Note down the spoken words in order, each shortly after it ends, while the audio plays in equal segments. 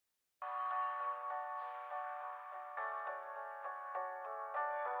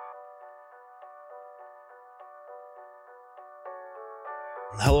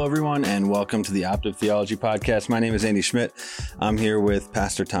Hello, everyone, and welcome to the Optive Theology Podcast. My name is Andy Schmidt. I'm here with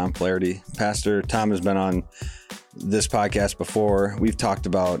Pastor Tom Flaherty. Pastor Tom has been on this podcast before. We've talked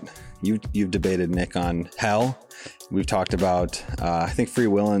about, you've debated Nick on hell. We've talked about, I think, free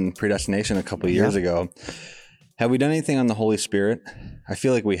will and predestination a couple of years ago. Have we done anything on the Holy Spirit? I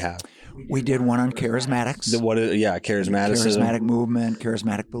feel like we have. We did one on charismatics. Charismatic movement,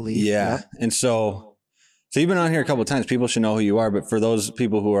 charismatic belief. Yeah. Yep. And so you've been on here a couple of times. People should know who you are. But for those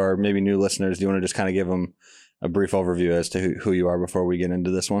people who are maybe new listeners, do you want to just kind of give them a brief overview as to who you are before we get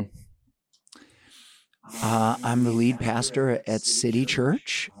into this one? I'm the lead pastor at City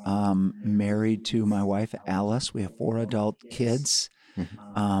Church, married to my wife, Alice. We have 4 adult kids.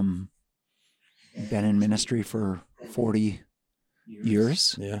 Been in ministry for 40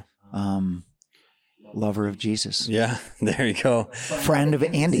 years. Yeah. Lover of Jesus. Yeah, there you go. Friend of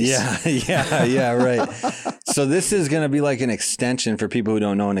Andy's. Yeah, right. So this is going to be like an extension for people who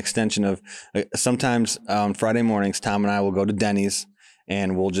don't know, an extension of sometimes on Friday mornings, Tom and I will go to Denny's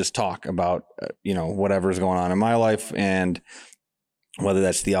and we'll just talk about, whatever's going on in my life, and whether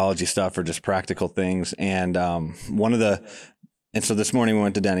that's theology stuff or just practical things. And so this morning we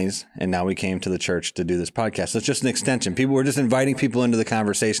went to Denny's, and now we came to the church to do this podcast. So it's just an extension. We're just inviting people into the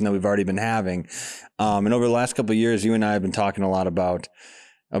conversation that we've already been having. And over the last couple of years, you and I have been talking a lot about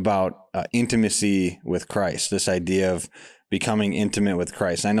intimacy with Christ, this idea of becoming intimate with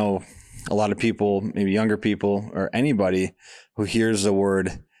Christ. I know a lot of people, maybe younger people or anybody who hears the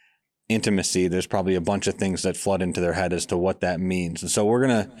word intimacy, there's probably a bunch of things that flood into their head as to what that means. And so we're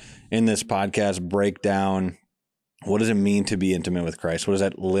going to, in this podcast, break down, what does it mean to be intimate with Christ? What does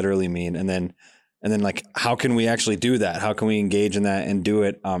that literally mean? And then like, how can we actually do that? How can we engage in that and do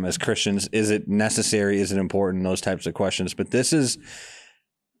it as Christians? Is it necessary? Is it important? Those types of questions. But this is,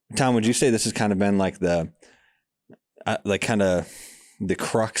 Tom, would you say this has kind of been like the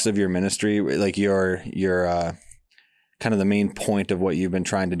crux of your ministry? Like your kind of the main point of what you've been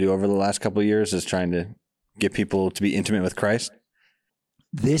trying to do over the last couple of years is trying to get people to be intimate with Christ?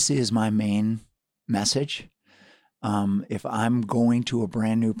 This is my main message. If I'm going to a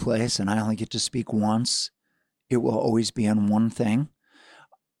brand new place and I only get to speak once, it will always be on one thing.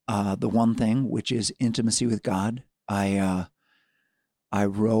 The one thing, which is intimacy with God. I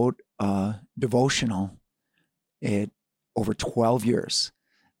wrote a devotional over 12 years.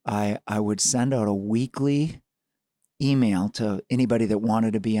 I would send out a weekly email to anybody that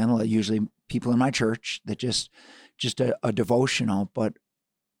wanted to be on, usually people in my church, that just a devotional, but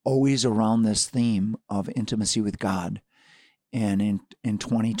always around this theme of intimacy with God. And in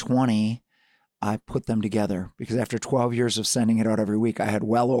 2020, I put them together because after 12 years of sending it out every week, I had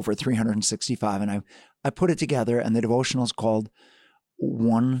well over 365, and I put it together, and the devotional is called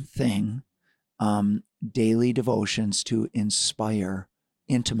One Thing, Daily Devotions to Inspire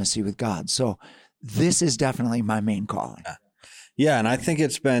Intimacy with God. So this is definitely my main calling. Yeah, and I think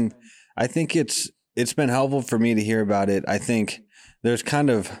it's been helpful for me to hear about it. I think there's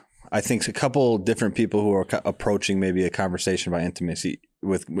a couple different people who are approaching maybe a conversation about intimacy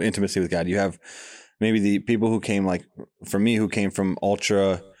with God. You have maybe the people who came, like for me, who came from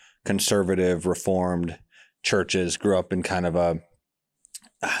ultra conservative Reformed churches, grew up in kind of a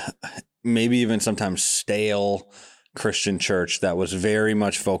maybe even sometimes stale Christian church that was very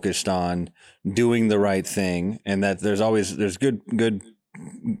much focused on doing the right thing, and that there's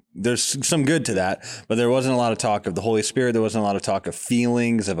some good to that, but there wasn't a lot of talk of the Holy Spirit. There wasn't a lot of talk of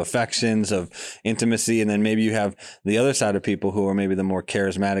feelings, of affections, of intimacy. And then maybe you have the other side of people who are maybe the more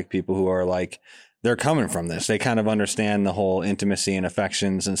charismatic people who are like, they're coming from this. They kind of understand the whole intimacy and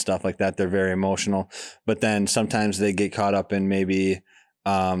affections and stuff like that. They're very emotional, but then sometimes they get caught up in maybe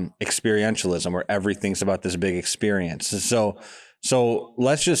experientialism, where everything's about this big experience. So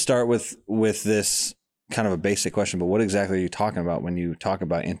let's just start with this kind of a basic question, but what exactly are you talking about when you talk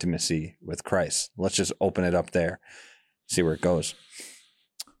about intimacy with Christ? Let's just open it up there, see where it goes.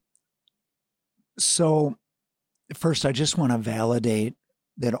 So first, I just want to validate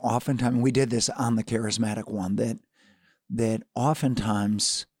that oftentimes, we did this on the charismatic one, that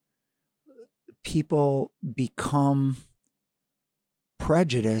oftentimes people become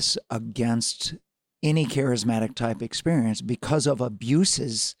prejudiced against any charismatic type experience because of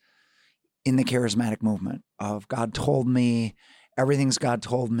abuses in the charismatic movement of God told me, everything's God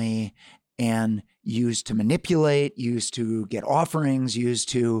told me, and used to manipulate, used to get offerings, used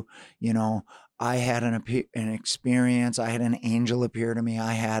to, I had an experience, I had an angel appear to me,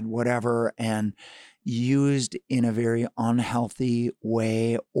 I had whatever, and used in a very unhealthy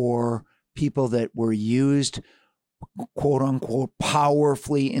way, or people that were used, quote unquote,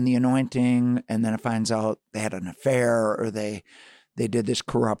 powerfully in the anointing, and then it finds out they had an affair, or they they did this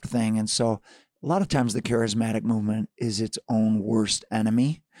corrupt thing. And so a lot of times the charismatic movement is its own worst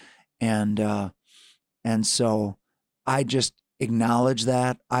enemy. And so I just acknowledge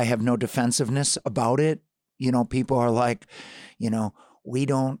that. I have no defensiveness about it. You know, people are like, you know, we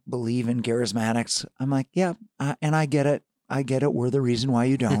don't believe in charismatics. I'm like, yeah, and I get it. I get it. We're the reason why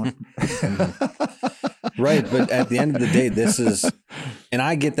you don't. Right. But at the end of the day, this is, and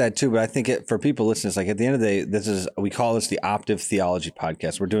I get that too, but I think for people listening, it's like at the end of the day, we call this the Optive Theology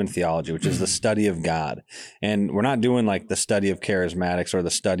Podcast. We're doing theology, which is the study of God. And we're not doing like the study of charismatics or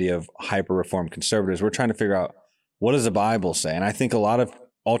the study of hyper-reformed conservatives. We're trying to figure out, what does the Bible say? And I think a lot of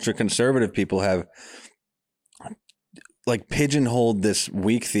ultra-conservative people have like pigeonholed this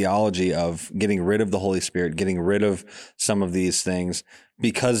weak theology of getting rid of the Holy Spirit, getting rid of some of these things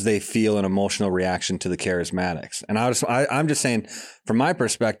because they feel an emotional reaction to the charismatics. And I'm just saying, from my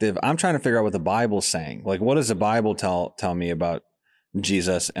perspective, I'm trying to figure out what the Bible's saying. Like, what does the Bible tell me about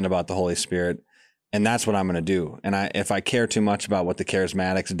Jesus and about the Holy Spirit? And that's what I'm going to do. And if I care too much about what the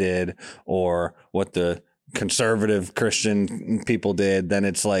charismatics did or what the conservative Christian people did, then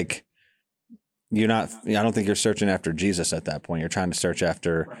it's like, I don't think you're searching after Jesus at that point. You're trying to search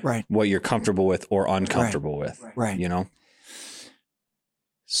after what you're comfortable with or uncomfortable with, you know?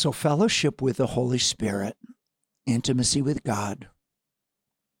 So fellowship with the Holy Spirit, intimacy with God,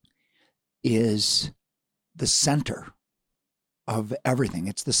 is the center of everything.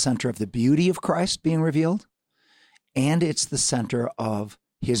 It's the center of the beauty of Christ being revealed, and it's the center of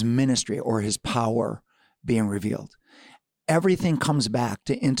his ministry or his power being revealed. Everything comes back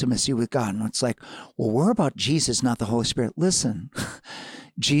to intimacy with God. And it's like, well, we're about Jesus, not the Holy Spirit. Listen,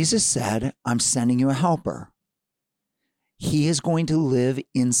 Jesus said, I'm sending you a helper. He is going to live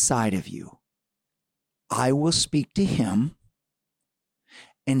inside of you. I will speak to him,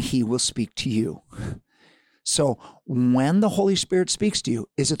 and he will speak to you. So when the Holy Spirit speaks to you,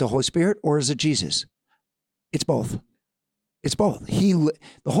 is it the Holy Spirit or is it Jesus? It's both. It's both. The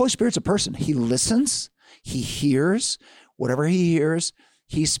Holy Spirit's a person. He listens. He hears. Whatever he hears,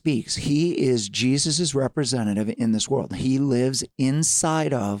 he speaks. He is Jesus's representative in this world. He lives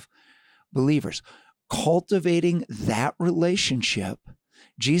inside of believers. Cultivating that relationship,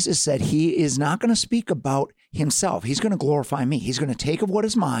 Jesus said he is not going to speak about himself. He's going to glorify me. He's going to take of what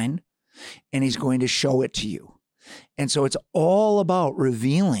is mine, and he's going to show it to you. And so it's all about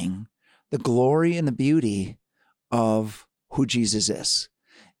revealing the glory and the beauty of who Jesus is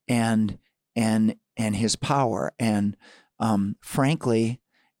and his power. And frankly,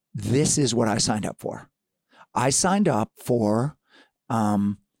 this is what I signed up for. I signed up for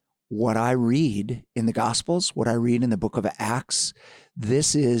what I read in the Gospels, what I read in the book of Acts.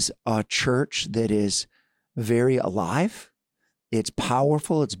 This is a church that is very alive. It's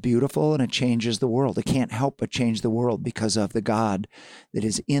powerful, it's beautiful, and it changes the world. It can't help but change the world because of the God that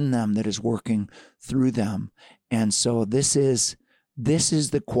is in them, that is working through them. And so this is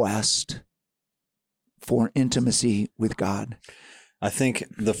the quest for intimacy with God. I think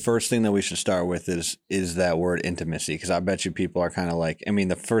the first thing that we should start with is that word intimacy, because I bet you people are kind of like, I mean,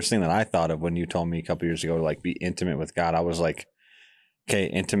 the first thing that I thought of when you told me a couple years ago to like be intimate with God, I was like, okay,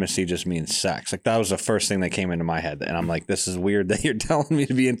 intimacy just means sex. Like that was the first thing that came into my head. And I'm like, this is weird that you're telling me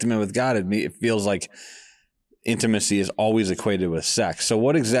to be intimate with God. It feels like intimacy is always equated with sex.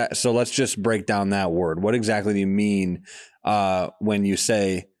 So so let's just break down that word. What exactly do you mean when you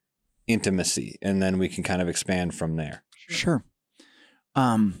say intimacy? And then we can kind of expand from there. Sure.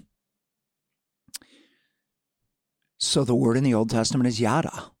 So the word in the Old Testament is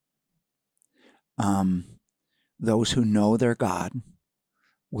yada. Those who know their God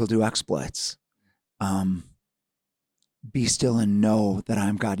will do exploits. Be still and know that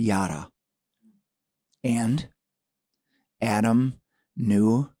I'm God, yada. And Adam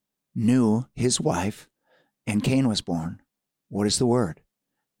knew his wife, and Cain was born. What is the word?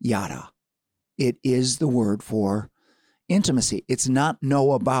 Yada. It is the word for intimacy. It's not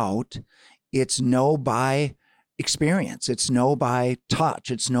know about, it's know by experience. It's know by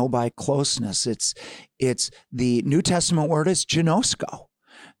touch. It's know by closeness. It's the New Testament word is ginosko,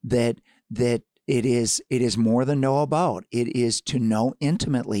 that it is more than know about. It is to know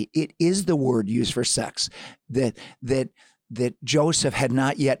intimately. It is the word used for sex, that Joseph had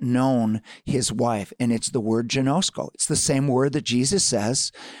not yet known his wife, and it's the word ginosko. It's the same word that Jesus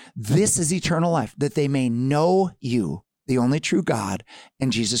says, this is eternal life, that they may know you, the only true God,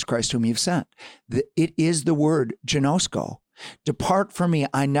 and Jesus Christ whom you've sent. It is the word ginosko. Depart from me,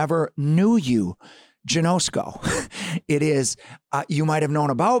 I never knew you. Ginosko. It is, you might have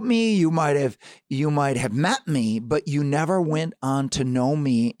known about me, you might have met me, but you never went on to know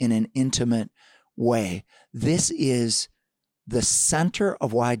me in an intimate way. This is the center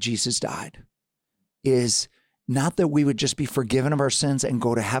of why Jesus died is not that we would just be forgiven of our sins and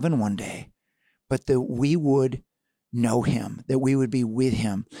go to heaven one day, but that we would know him, that we would be with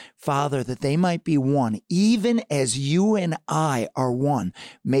him. Father, that they might be one, even as you and I are one.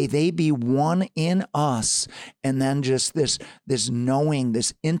 May they be one in us. And then just this knowing,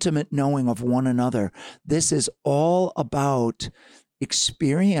 this intimate knowing of one another. This is all about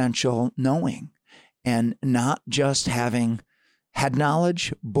experiential knowing and not just having head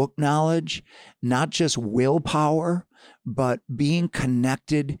knowledge, book knowledge, not just willpower, but being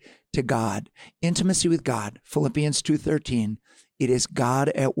connected to God. Intimacy with God, Philippians 2:13, it is God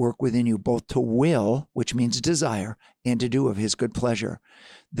at work within you, both to will, which means desire, and to do of his good pleasure.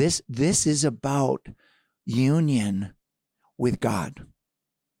 This is about union with God.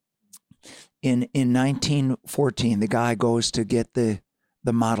 In 1914, the guy goes to get the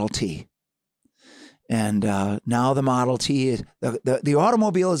Model T. And now the Model T is, the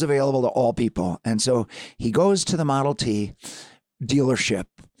automobile is available to all people. And so he goes to the Model T dealership,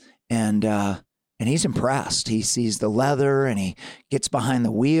 and he's impressed. He sees the leather, and he gets behind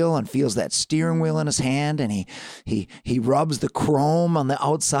the wheel and feels that steering wheel in his hand, and he rubs the chrome on the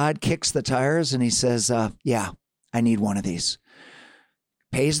outside, kicks the tires, and he says, yeah, I need one of these.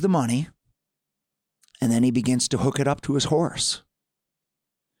 Pays the money, and then he begins to hook it up to his horse.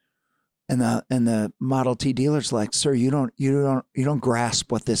 And the Model T dealer's like, sir, you don't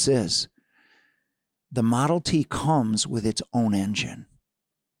grasp what this is. The Model T comes with its own engine.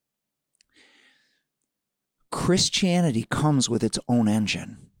 Christianity comes with its own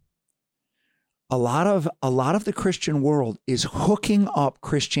engine. A lot of the Christian world is hooking up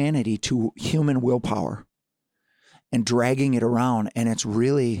Christianity to human willpower and dragging it around, and it's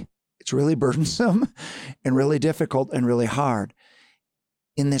really burdensome and really difficult and really hard.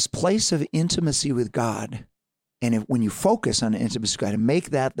 In this place of intimacy with God, and when you focus on intimacy with God and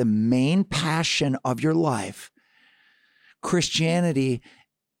make that the main passion of your life, Christianity,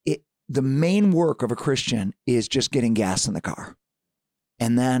 the main work of a Christian is just getting gas in the car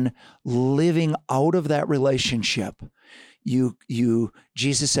and then living out of that relationship.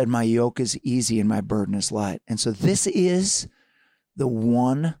 Jesus said, my yoke is easy and my burden is light. And so this is the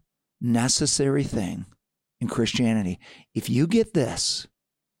one necessary thing in Christianity. If you get this,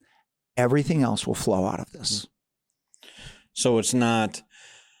 everything else will flow out of this. So it's not,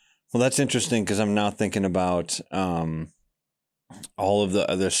 well, that's interesting, because I'm now thinking about all of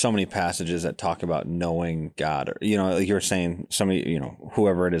there's so many passages that talk about knowing God, or, like you were saying, somebody,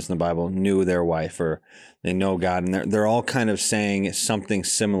 whoever it is in the Bible knew their wife, or they know God, and they're all kind of saying something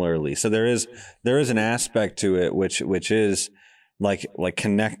similarly. So there is an aspect to it, which is like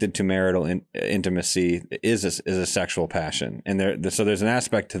connected to marital intimacy is a sexual passion. And so there's an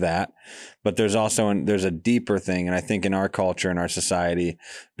aspect to that, but there's also there's a deeper thing. And I think in our culture, in our society,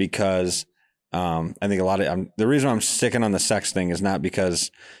 because I think the reason I'm sticking on the sex thing is not because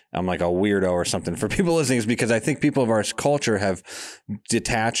I'm like a weirdo or something for people listening, is because I think people of our culture have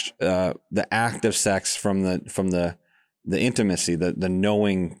detached the act of sex from the intimacy, the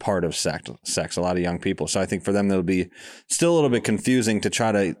knowing part of sex, a lot of young people. So I think for them, that'll be still a little bit confusing to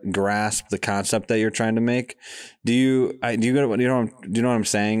try to grasp the concept that you're trying to make. Do you know what I'm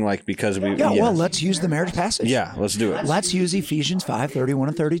saying? Like, because well, let's use the marriage passage. Yeah, let's do it. Let's use Ephesians 5:31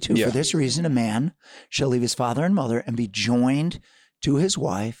 and 32. Yeah. For this reason, a man shall leave his father and mother and be joined to his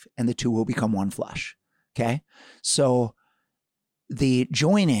wife, and the two will become one flesh. Okay. So the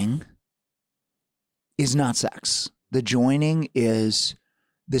joining is not sex. The joining is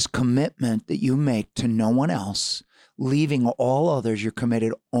this commitment that you make to no one else, leaving all others. You're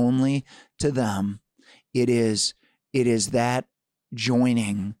committed only to them. It is that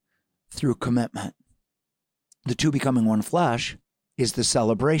joining through commitment. The two becoming one flesh is the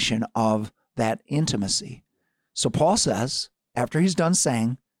celebration of that intimacy. So Paul says, after he's done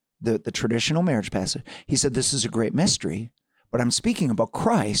saying the traditional marriage passage, he said, this is a great mystery, but I'm speaking about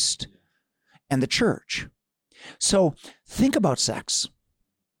Christ and the church. So think about sex.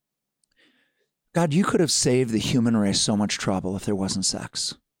 God, you could have saved the human race so much trouble if there wasn't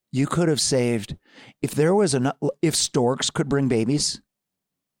sex. You could have saved, if storks could bring babies.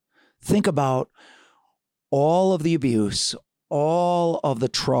 Think about all of the abuse, all of the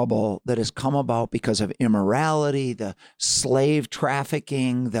trouble that has come about because of immorality, the slave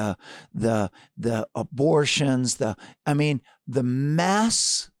trafficking, the abortions, the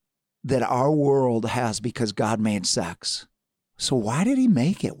mess that our world has because God made sex. So why did he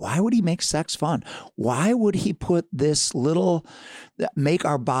make it? Why would he make sex fun? Why would he put make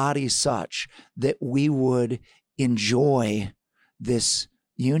our bodies such that we would enjoy this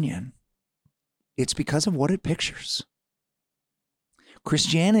union? It's because of what it pictures.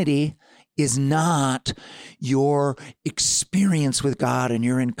 Christianity is not your experience with God and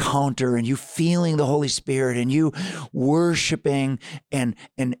your encounter and you feeling the Holy Spirit and you worshiping and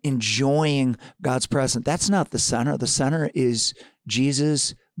enjoying God's presence. That's not the center. The center is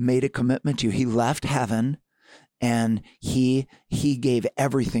Jesus made a commitment to you. He left heaven and he gave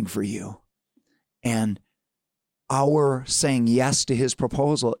everything for you. And our saying yes to his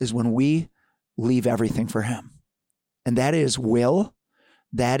proposal is when we leave everything for him. And that is will.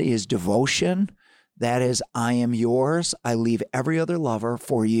 That is devotion. That is, I am yours. I leave every other lover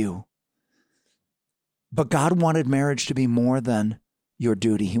for you. But God wanted marriage to be more than your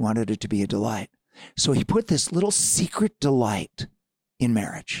duty. He wanted it to be a delight. So he put this little secret delight in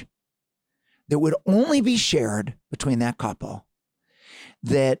marriage that would only be shared between that couple,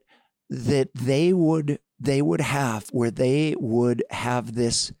 that they would have, where they would have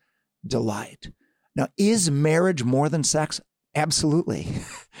this delight. Now, is marriage more than sex? Absolutely.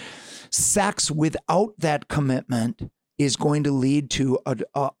 Sex without that commitment is going to lead to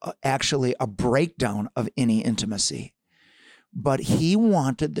actually a breakdown of any intimacy. But he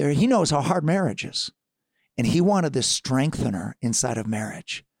knows how hard marriage is. And he wanted this strengthener inside of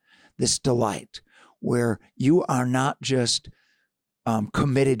marriage, this delight, where you are not just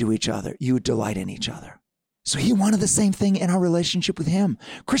committed to each other, you delight in each other. So he wanted the same thing in our relationship with him.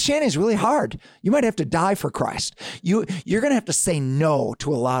 Christianity is really hard. You might have to die for Christ. You're going to have to say no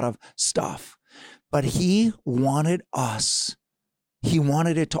to a lot of stuff. But he wanted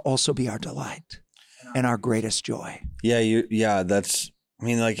it to also be our delight and our greatest joy.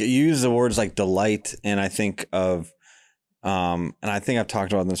 Like you use the words like delight, and I think of, and I think I've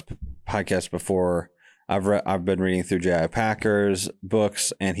talked about in this podcast before. I've been reading through J.I. Packer's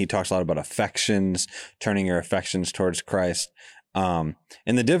books, and he talks a lot about affections, turning your affections towards Christ. And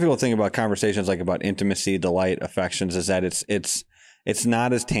the difficult thing about conversations like about intimacy, delight, affections is that it's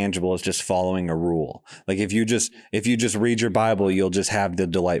not as tangible as just following a rule. Like if you just read your Bible, you'll just have the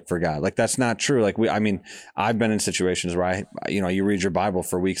delight for God. Like that's not true. Like I've been in situations where you read your Bible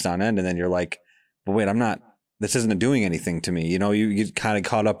for weeks on end, and then you're like, but wait, this isn't doing anything to me. You get kind of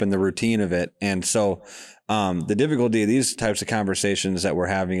caught up in the routine of it. And so the difficulty of these types of conversations that we're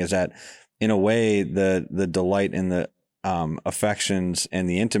having is that in a way, the delight in the affections and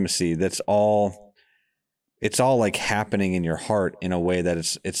the intimacy, it's all like happening in your heart in a way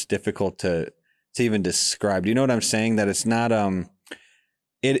that it's difficult to even describe. Do you know what I'm saying? That it's not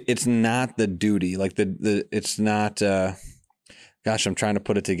it's not the duty, like it's not gosh, I'm trying to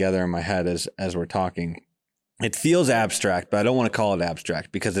put it together in my head as we're talking. It feels abstract, but I don't want to call it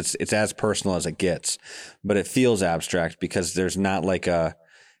abstract because it's as personal as it gets. But it feels abstract because there's not like a,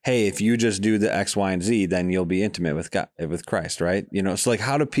 hey, if you just do the X, Y, and Z, then you'll be intimate with God, with Christ, right? So like,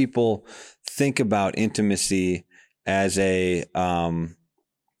 how do people think about intimacy as a? Can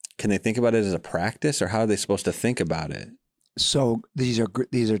they think about it as a practice, or how are they supposed to think about it? So these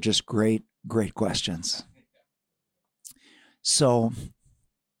are just great questions. So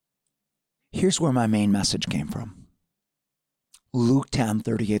here's where my main message came from. Luke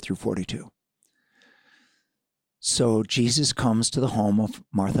 10:38-42. So Jesus comes to the home of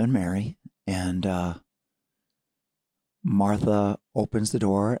Martha and Mary, and Martha opens the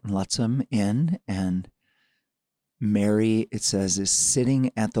door and lets him in, and Mary, it says, is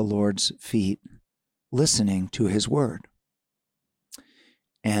sitting at the Lord's feet, listening to his word.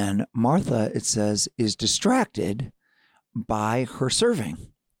 And Martha, it says, is distracted by her serving.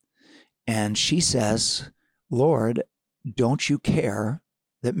 And she says, Lord, don't you care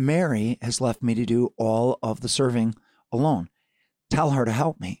that Mary has left me to do all of the serving alone? Tell her to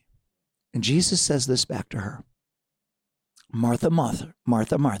help me. And Jesus says this back to her. Martha, Martha,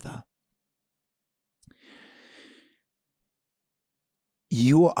 Martha, Martha,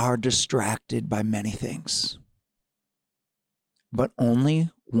 you are distracted by many things, but only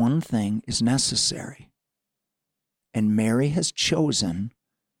one thing is necessary. And Mary has chosen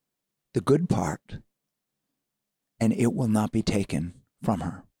the good part, and it will not be taken from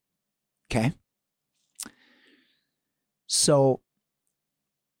her. Okay? So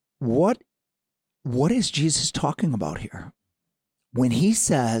what is Jesus talking about here? When he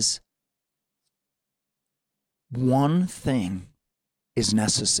says one thing is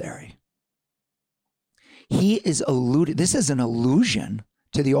necessary, he is alluding, this is an allusion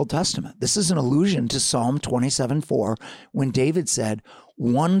to the Old Testament. This is an allusion to Psalm 27:4, when David said,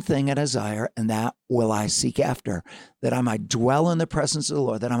 one thing I desire, and that will I seek after, that I might dwell in the presence of the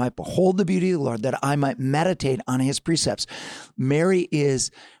Lord, that I might behold the beauty of the Lord, that I might meditate on his precepts.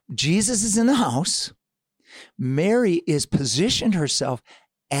 Jesus is in the house. Mary is positioned herself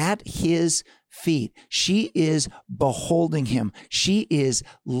at his feet. She is beholding him. She is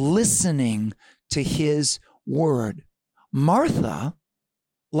listening to his word. Martha,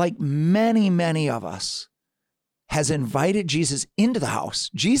 like many, many of us, has invited Jesus into the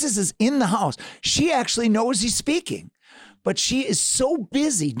house. Jesus is in the house. She actually knows he's speaking, but she is so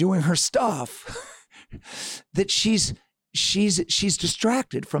busy doing her stuff that she's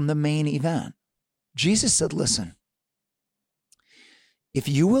distracted from the main event. Jesus said, listen, if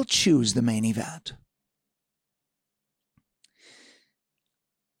you will choose the main event,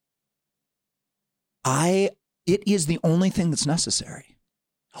 it is the only thing that's necessary.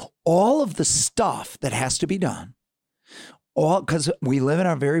 All of the stuff that has to be done, because we live in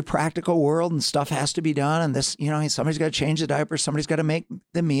a very practical world and stuff has to be done. And this, somebody's got to change the diaper. Somebody's got to make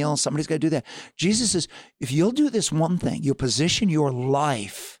the meal. Somebody's got to do that. Jesus says, if you'll do this one thing, you'll position your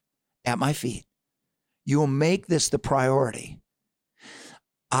life at my feet. You will make this the priority.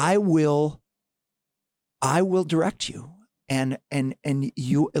 I will direct you. And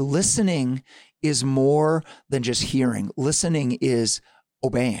you listening is more than just hearing. Listening is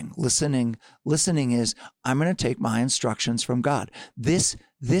obeying. Listening is, I'm going to take my instructions from God. This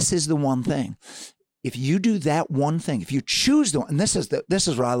is the one thing. If you do that one thing, if you choose and this is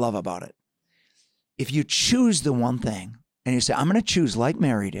what I love about it. If you choose the one thing and you say, I'm going to choose like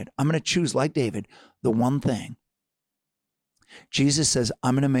Mary did, I'm going to choose like David, the one thing. Jesus says,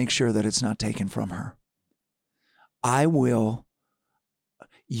 I'm going to make sure that it's not taken from her.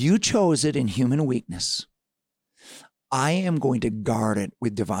 You chose it in human weakness. I am going to guard it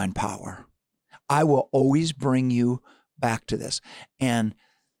with divine power. I will always bring you back to this. And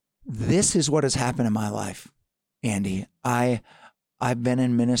this is what has happened in my life, Andy. I've been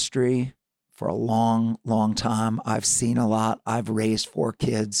in ministry for a long, long time. I've seen a lot. I've raised 4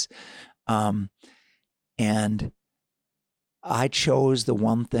 kids. And I chose the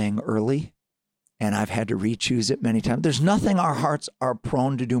one thing early, and I've had to re-choose it many times. There's nothing our hearts are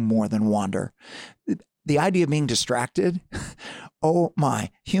prone to do more than wander. The idea of being distracted, oh my,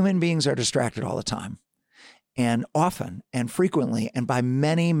 human beings are distracted all the time, and often and frequently and by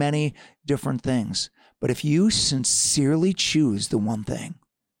many, many different things. But if you sincerely choose the one thing,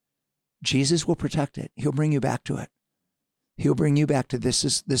 Jesus will protect it. He'll bring you back to it. He'll bring you back to this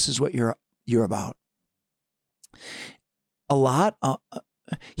is what you're about. A lot.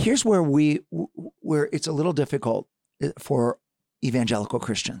 Here's where it's a little difficult for evangelical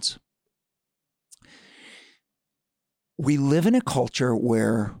Christians. We live in a culture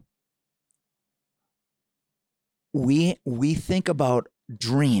where we think about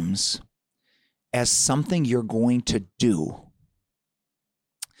dreams as something you're going to do.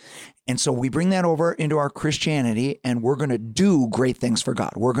 And so we bring that over into our Christianity, and we're going to do great things for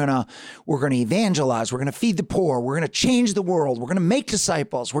God. We're going to evangelize. We're going to feed the poor. We're going to change the world. We're going to make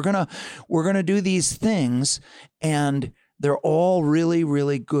disciples. We're going to do these things, and they're all really,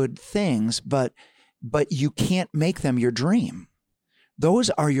 really good things, but you can't make them your dream. Those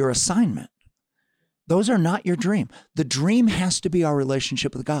are your assignment. Those are not your dream. The dream has to be our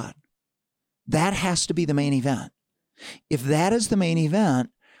relationship with God. That has to be the main event. If that is the main event,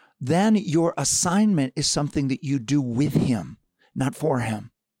 then your assignment is something that you do with him, not for him.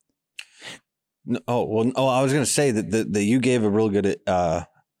 I was going to say that you gave a real good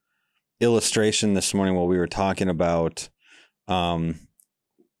illustration this morning while we were talking about a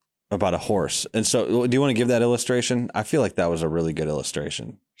horse. And so do you want to give that illustration? I feel like that was a really good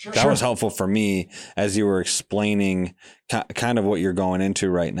illustration. That was helpful for me as you were explaining kind of what you're going into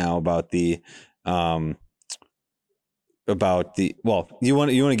right now about the you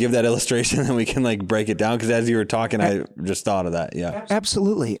want to give that illustration and we can like break it down, because as you were talking I just thought of that. Yeah,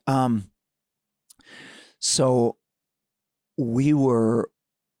 absolutely. So we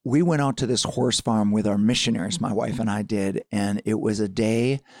went out to this horse farm with our missionaries, my wife and I did, and it was a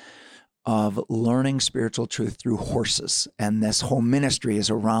day of learning spiritual truth through horses. And this whole ministry is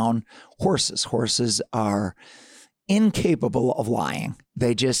around horses. Horses are incapable of lying.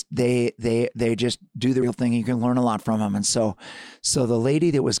 They just do the real thing. You can learn a lot from them. And so the lady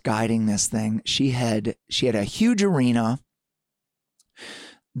that was guiding this thing, she had a huge arena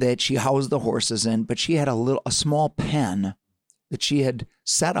that she housed the horses in, but she had a small pen that she had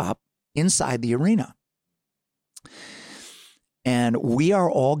set up inside the arena. And we are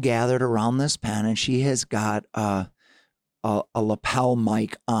all gathered around this pen, and she has got a lapel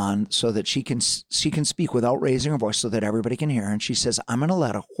mic on so that she can speak without raising her voice so that everybody can hear. And she says, I'm going to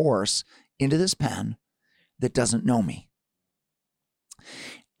let a horse into this pen that doesn't know me.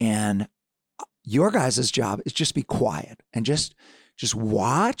 And your guys' job is just be quiet and just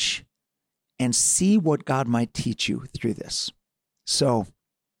watch and see what God might teach you through this. So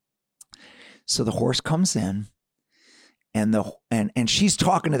So the horse comes in, and she's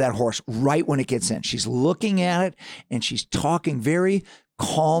talking to that horse right when it gets in. She's looking at it, and she's talking very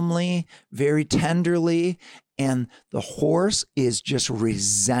calmly, very tenderly, and the horse is just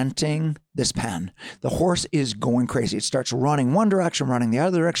resenting this pen. The horse is going crazy. It starts running one direction, running the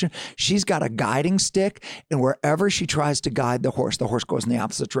other direction. She's got a guiding stick, and wherever she tries to guide the horse goes in the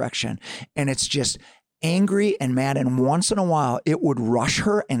opposite direction. And it's just angry and mad. And once in a while, it would rush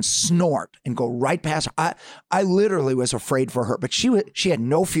her and snort and go right past her. I literally was afraid for her, but she had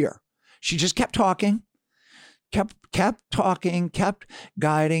no fear. She just kept talking, kept talking, kept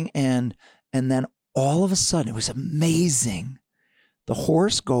guiding, and then all of a sudden, it was amazing. The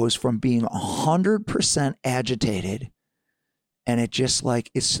horse goes from being 100% agitated, and it just like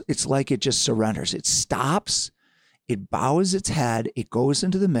it's like it just surrenders. It stops, it bows its head, it goes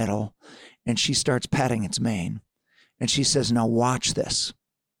into the middle, and she starts patting its mane. And she says, "Now watch this."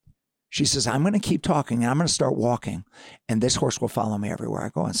 She says, "I'm going to keep talking, and I'm going to start walking, and this horse will follow me everywhere I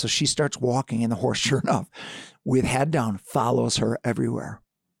go." And so she starts walking, and the horse, sure enough, with head down, follows her everywhere.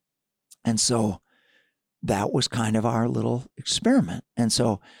 And so that was kind of our little experiment. And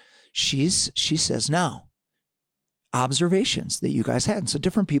so she says, "Now, observations that you guys had." And so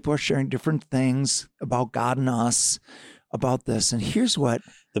different people are sharing different things about God and us, about this. And here's what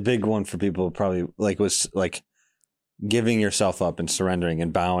the big one for people probably was giving yourself up and surrendering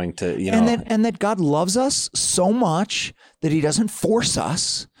and bowing to, and that God loves us so much that he doesn't force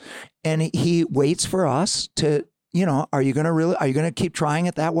us, and he waits for us to, are you going to keep trying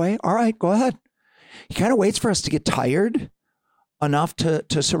it that way? All right, go ahead. He kind of waits for us to get tired enough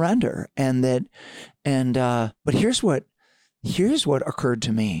to surrender. But here's what occurred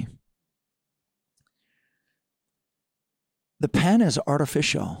to me. The pen is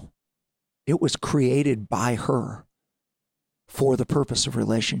artificial. It was created by her for the purpose of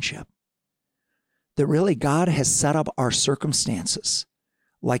relationship. That really God has set up our circumstances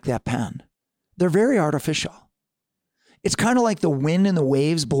like that pen. They're very artificial. It's kind of like the wind and the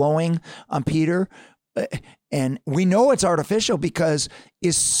waves blowing on Peter. And we know it's artificial because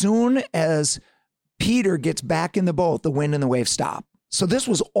as soon as Peter gets back in the boat, the wind and the waves stop. So this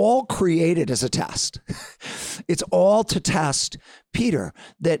was all created as a test. It's all to test Peter,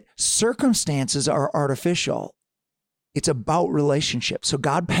 that circumstances are artificial. It's about relationship. So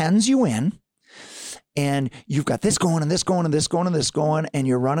God pens you in, and you've got this going and this going and this going and this going, and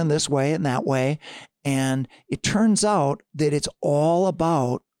you're running this way and that way. And it turns out that it's all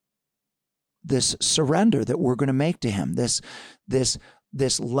about this surrender that we're going to make to him, this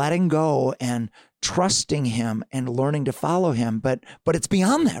letting go and trusting him and learning to follow him. But it's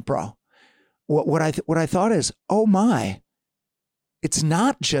beyond that, bro. What I thought is, oh my, it's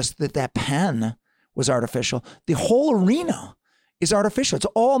not just that pen was artificial. The whole arena is artificial. It's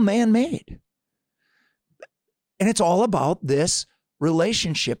all man-made. And it's all about this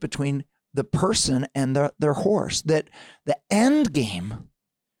relationship between the person and their horse, that the end game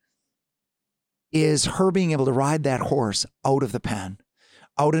is her being able to ride that horse out of the pen,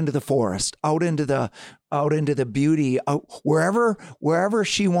 out into the forest, out into the beauty, wherever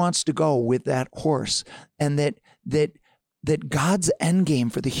she wants to go with that horse. And that God's end game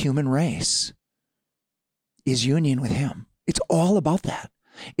for the human race is union with him. It's all about that.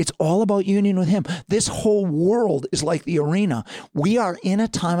 It's all about union with him. This whole world is like the arena. We are in a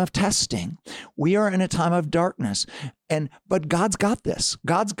time of testing. We are in a time of darkness. But God's got this.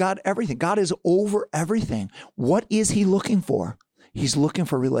 God's got everything. God is over everything. What is he looking for? He's looking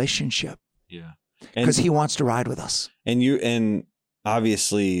for relationship. Yeah. Because he wants to ride with us. And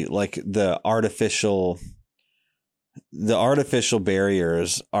obviously, like the artificial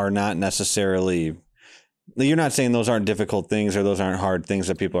barriers are not necessarily, you're not saying those aren't difficult things or those aren't hard things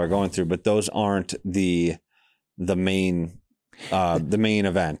that people are going through, but those aren't the main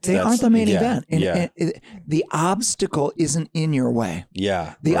event. They aren't the main event. And the obstacle isn't in your way.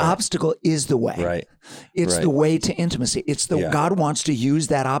 Yeah. The obstacle is the way. Right. It's the way to intimacy. It's God wants to use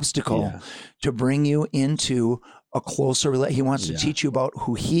that obstacle to bring you into a closer relationship. He wants to teach you about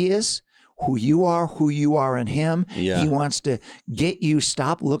who he is, who you are in him. Yeah. He wants to get you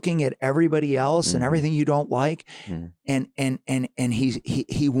stop looking at everybody else and everything you don't like. And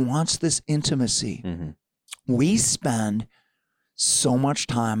he wants this intimacy. We spend so much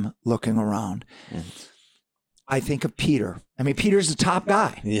time looking around. I think of Peter. I mean, Peter's the top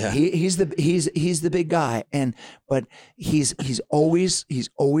guy. Yeah. He's the big guy. But he's always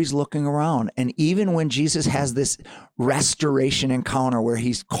looking around. And even when Jesus has this restoration encounter where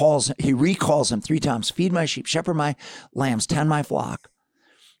he recalls him 3 times, feed my sheep, shepherd my lambs, tend my flock.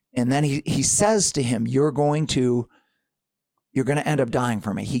 And then he says to him, you're going to end up dying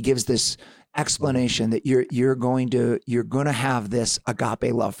for me. He gives this explanation that you're going to have this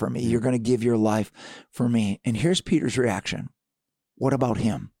agape love for me. You're going to give your life for me. And here's Peter's reaction. What about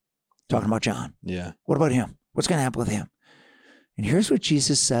him? Talking about John. Yeah. What about him? What's going to happen with him? And here's what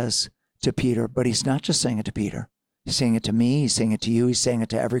Jesus says to Peter, but he's not just saying it to Peter. He's saying it to me. He's saying it to you. He's saying it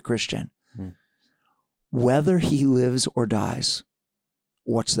to every Christian. Whether he lives or dies,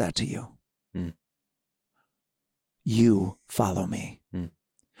 what's that to you? You follow me.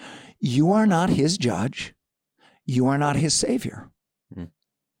 You are not his judge. You are not his savior.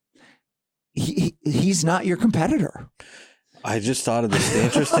 He's not your competitor. I just thought of this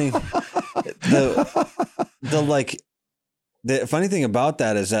interesting. The funny thing about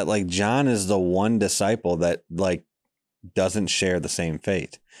that is that like John is the one disciple that like doesn't share the same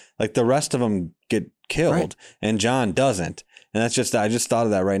fate. Like the rest of them get killed, right, and John doesn't. And that's just, I just thought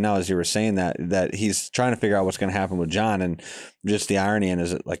of that right now as you were saying that he's trying to figure out what's going to happen with John, and just the irony in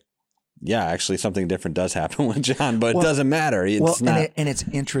is it like, yeah, actually something different does happen with John, but it doesn't matter. It's not. And it's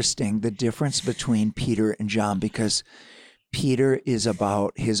interesting, the difference between Peter and John, because Peter is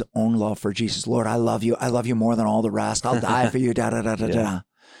about his own love for Jesus. Lord, I love you. I love you more than all the rest. I'll die for you, da.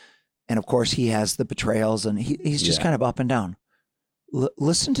 And of course he has the betrayals, and he's just kind of up and down.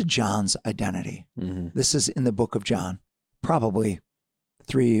 Listen to John's identity. This is in the book of John, probably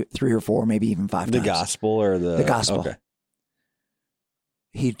three or four, maybe even five times. The gospel or the gospel. Okay.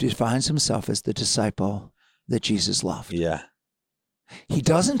 He defines himself as the disciple that Jesus loved. Yeah. He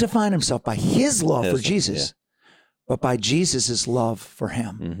doesn't define himself by his love for Jesus, but by Jesus' love for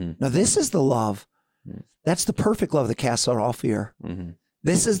him. Now, this is the love. That's the perfect love that casts out all fear.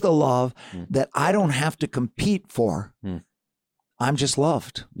 This is the love that I don't have to compete for. I'm just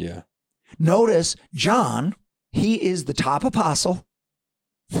loved. Yeah. Notice John, he is the top apostle.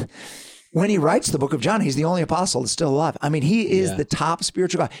 When he writes the book of John, he's the only apostle that's still alive. I mean, he is the top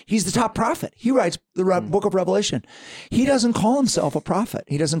spiritual guy. He's the top prophet. He writes the book of Revelation. He doesn't call himself a prophet.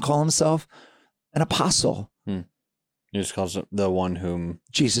 He doesn't call himself an apostle. He just calls it the one whom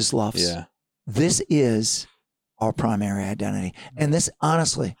Jesus loves. Yeah. This is our primary identity. And this,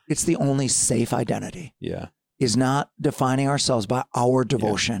 honestly, it's the only safe identity. Yeah. Is not defining ourselves by our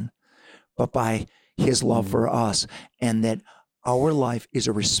devotion, but by his love for us, and that our life is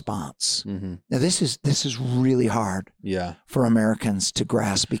a response. Now, this is really hard for Americans to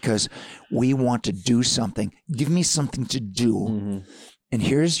grasp, because we want to do something. Give me something to do. And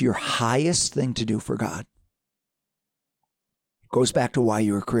here's your highest thing to do for God. It goes back to why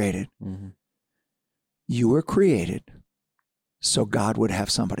you were created. You were created so God would have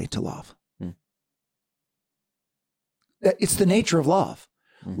somebody to love. It's the nature of love.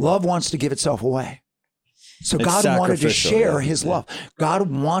 Love wants to give itself away. So it's God wanted to share his love. God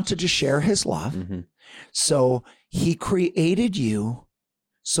wanted to share his love. So he created you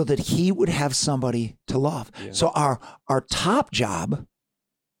so that he would have somebody to love. So our top job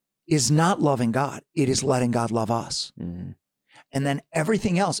is not loving God. It is letting God love us. And then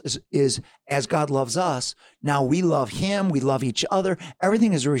everything else is as God loves us, now we love him, we love each other.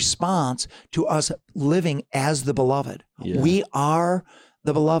 Everything is a response to us living as the beloved. We are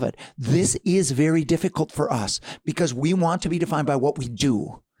the beloved. This is very difficult for us because we want to be defined by what we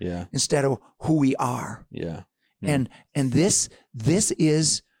do instead of who we are. And this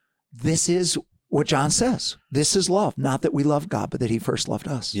is what John says. This is love, not that we love God, but that he first loved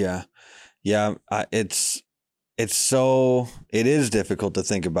us. It is difficult to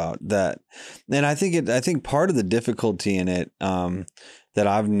think about that. And I think part of the difficulty in it, that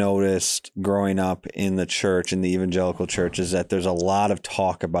I've noticed growing up in the church, in the evangelical church, is that there's a lot of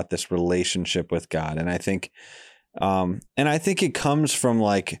talk about this relationship with God. And I think it comes from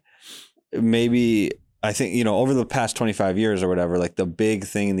like, maybe, I think, over the past 25 years or whatever, like the big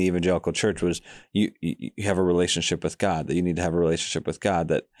thing in the evangelical church was you have a relationship with God, that you need to have a relationship with God,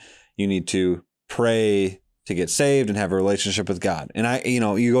 that you need to pray to get saved and have a relationship with God. And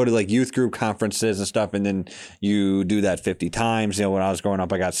you go to like youth group conferences and stuff, and then you do that 50 times. When I was growing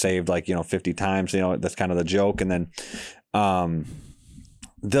up, I got saved like, 50 times, that's kind of the joke. And then,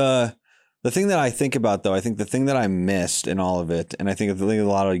 the thing that I think about though, I think the thing that I missed in all of it, and I think the thing a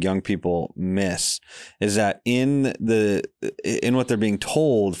lot of young people miss, is that in what they're being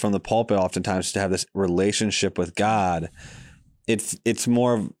told from the pulpit oftentimes to have this relationship with God, it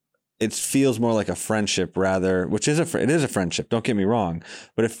feels more like a friendship rather, which is it is a friendship. Don't get me wrong,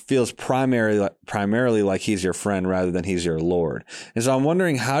 but it feels primarily like he's your friend rather than he's your Lord. And so I'm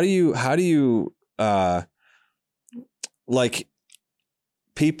wondering, how do you like,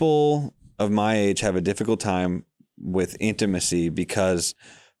 people of my age have a difficult time with intimacy because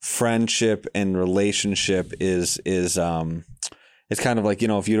friendship and relationship is It's kind of like,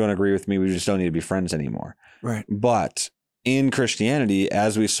 if you don't agree with me, we just don't need to be friends anymore. Right. But in Christianity,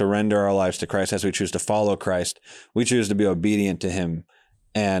 as we surrender our lives to Christ, as we choose to follow Christ, we choose to be obedient to him.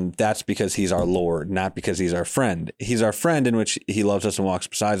 And that's because he's our Lord, not because he's our friend. He's our friend in which he loves us and walks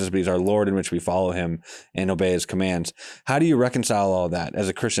beside us, but he's our Lord in which we follow him and obey his commands. How do you reconcile all that as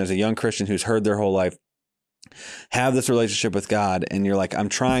a Christian, as a young Christian who's heard their whole life, have this relationship with God, and you're like, I'm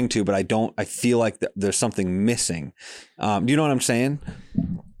trying to, but I feel like there's something missing. Do you know what I'm saying?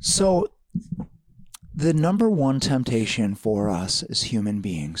 So the number one temptation for us as human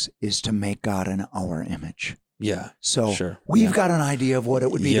beings is to make God in our image. Yeah. So sure. we've got an idea of what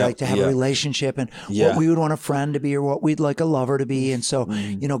it would be like to have a relationship and what we would want a friend to be or what we'd like a lover to be. And so,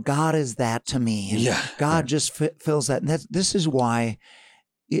 God is that to me. And God just fills that. And this is why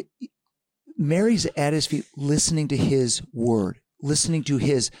Mary's at his feet, listening to his word, listening to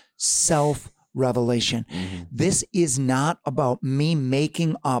his self-revelation. This is not about me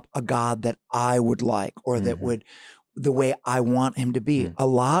making up a God that I would like or that would the way I want him to be. A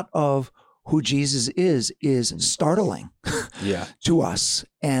lot of who Jesus is startling to us.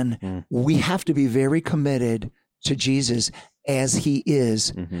 And we have to be very committed to Jesus as he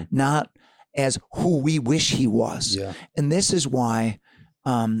is, not as who we wish he was. Yeah. And this is why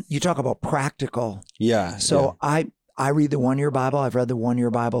you talk about practical. Yeah. So I read the 1 Year Bible. I've read the 1 Year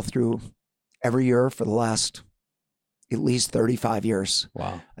Bible through every year for the last at least 35 years.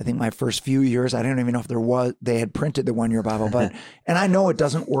 Wow. I think my first few years, I don't even know if they had printed the 1 Year Bible, but, and I know it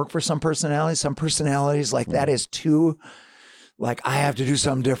doesn't work for some personalities. Some personalities like that is too, like, I have to do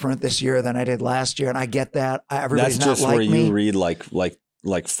something different this year than I did last year. And I get that. Everybody's That's just not like where me. You read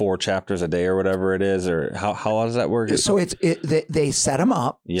like 4 chapters a day or whatever it is, or how does that work? So they set them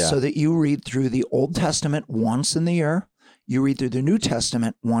up so that you read through the Old Testament once in the year. You read through the New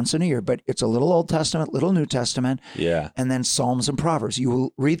Testament once in a year, but it's a little Old Testament, little New Testament. Yeah. And then Psalms and Proverbs. You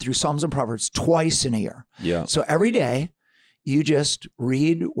will read through Psalms and Proverbs twice in a year. Yeah. So every day you just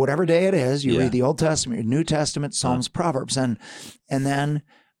read whatever day it is. You read the Old Testament, your New Testament, Psalms, Proverbs. And then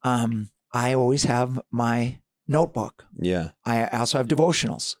I always have my notebook. Yeah. I also have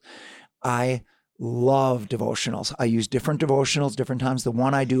devotionals. I love devotionals. I use different devotionals, different times. The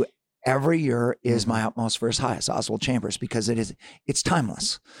one I do every year is My Utmost for His Highest, Oswald Chambers, because it's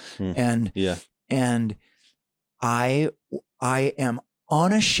timeless. And I am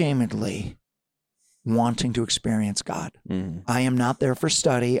unashamedly wanting to experience God. I am not there for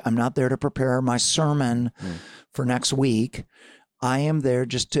study. I'm not there to prepare my sermon for next week. I am there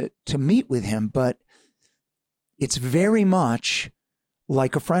just to meet with him, but it's very much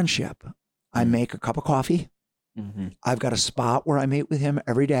like a friendship. I make a cup of coffee. I've got a spot where I meet with him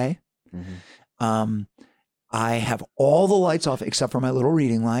every day. I have all the lights off except for my little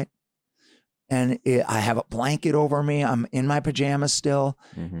reading light. And I have a blanket over me. I'm in my pajamas still.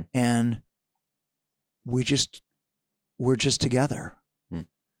 And we're just together.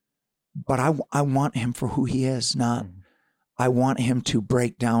 But I want him for who he is, not... I want him to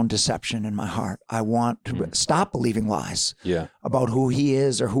break down deception in my heart. I want to stop believing lies about who he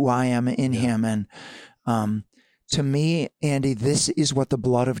is or who I am in him. And to me, Andy, this is what the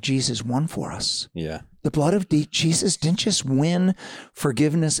blood of Jesus won for us. Yeah. The blood of Jesus didn't just win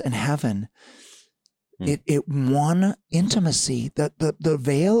forgiveness and heaven. It won intimacy. The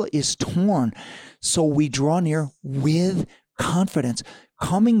veil is torn. So we draw near with confidence.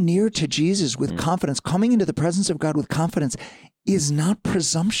 Coming near to Jesus with confidence, coming into the presence of God with confidence is not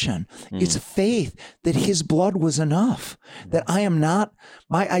presumption. It's faith that his blood was enough, that I am not,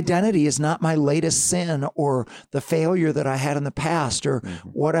 my identity is not my latest sin or the failure that I had in the past or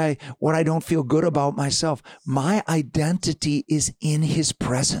what I don't feel good about myself. My identity is in his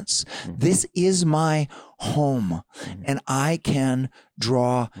presence. This is my home and I can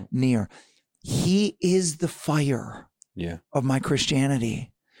draw near. He is the fire of my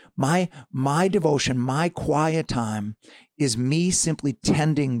Christianity. My devotion, my quiet time is me simply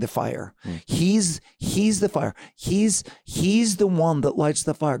tending the fire. He's the fire. He's the one that lights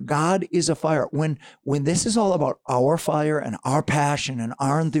the fire. God is a fire. When this is all about our fire and our passion and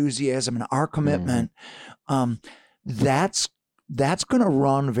our enthusiasm and our commitment, that's going to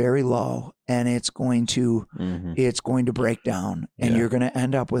run very low and it's going to break down and you're going to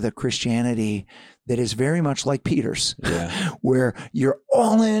end up with a Christianity that is very much like Peter's, where you're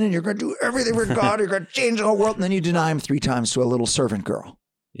all in and you're going to do everything for God. You're going to change the whole world. And then you deny him 3 times to a little servant girl.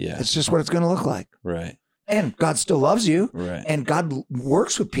 Yeah. It's just what it's going to look like. Right. And God still loves you. Right. And God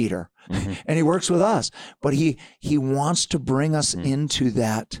works with Peter and he works with us, but he wants to bring us into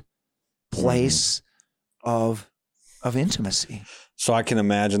that place of intimacy. So I can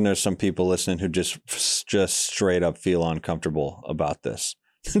imagine there's some people listening who just straight up feel uncomfortable about this.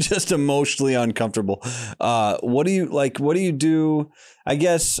 Just emotionally uncomfortable. What do you do? I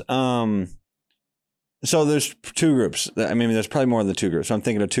guess, so there's two groups. I mean, there's probably more than two groups. So I'm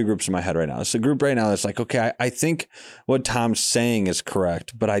thinking of two groups in my head right now. It's a group right now that's like, okay, I think what Tom's saying is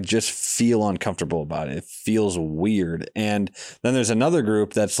correct, but I just feel uncomfortable about it. It feels weird. And then there's another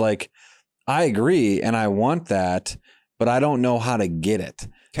group that's like, I agree and I want that, but I don't know how to get it.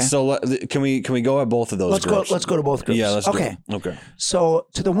 Okay. So can we go at both of those groups? Let's go to both groups. Yeah, let's okay. do it. Okay. So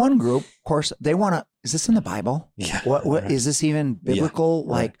to the one group, of course, they want to, is this in the Bible? Yeah. What right. Is this even biblical?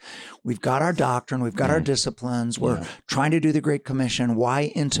 Yeah, like we've got our doctrine, we've got our disciplines, we're trying to do the Great Commission.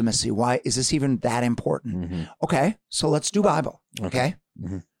 Why intimacy? Why is this even that important? Mm-hmm. Okay. So let's do Bible. Okay.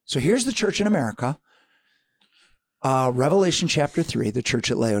 Mm-hmm. So here's the church in America. Revelation chapter 3, the church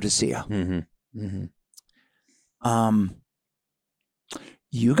at Laodicea. Mm-hmm. Mm-hmm.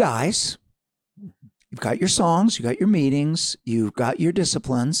 You guys, you've got your songs, you got your meetings, you've got your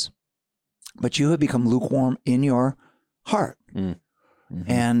disciplines, but you have become lukewarm in your heart. Mm-hmm.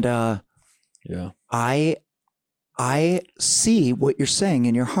 And I see what you're saying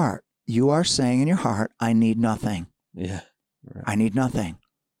in your heart. You are saying in your heart, I need nothing. Yeah. Right. I need nothing.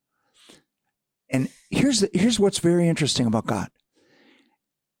 And here's what's very interesting about God.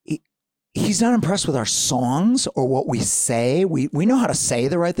 He's not impressed with our songs or what we say. We know how to say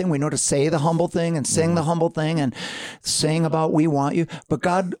the right thing. We know to say the humble thing and sing the humble thing and sing about we want you. But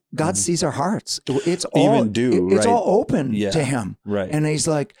God sees our hearts. It's all it's all open to him. Right. And he's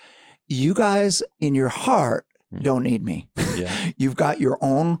like, you guys in your heart don't need me. Yeah. You've got your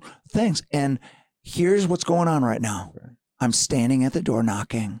own things. And here's what's going on right now. Right. I'm standing at the door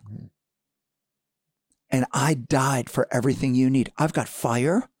knocking. And I died for everything you need. I've got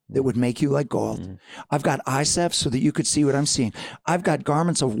fire that would make you like gold. Mm-hmm. I've got eye salve so that you could see what I'm seeing. I've got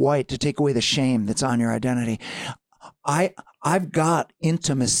garments of white to take away the shame that's on your identity. I've got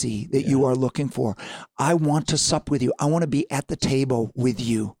intimacy that you are looking for. I want to sup with you. I want to be at the table with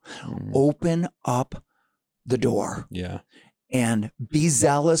you. Mm-hmm. Open up the door. Yeah. And be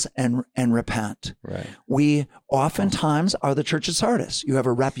zealous and repent. Right. We oftentimes are the church of Sardis. You have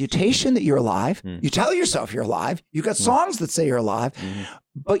a reputation that you're alive. You tell yourself you're alive. You got songs that say you're alive,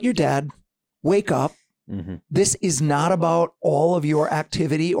 but you're dead. Wake up. This is not about all of your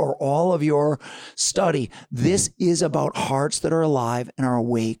activity or all of your study. This is about hearts that are alive and are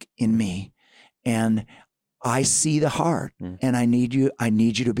awake in me. And I see the heart, and I need you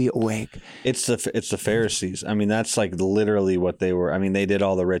to be awake. It's the Pharisees. I mean, that's like literally what they were. I mean, they did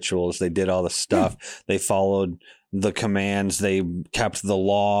all the rituals, they did all the stuff, they followed the commands, they kept the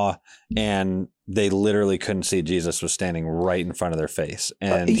law, and they literally couldn't see Jesus was standing right in front of their face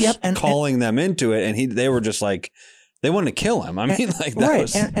and, calling them into it. And they were just like, they wanted to kill him. I mean, like that right.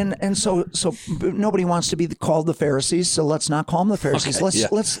 was... And so nobody wants to be called the Pharisees, so let's not call them the Pharisees. Okay,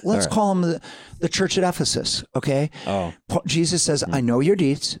 let's call them the church at Ephesus. Okay. Oh. Jesus says, I know your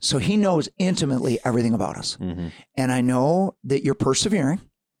deeds, so he knows intimately everything about us, and I know that you're persevering,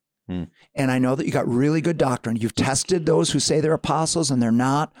 and I know that you got really good doctrine. You've tested those who say they're apostles and they're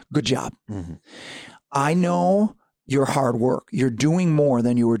not. Good job. I know your hard work. You're doing more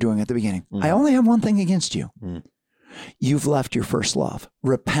than you were doing at the beginning. I only have one thing against you. You've left your first love.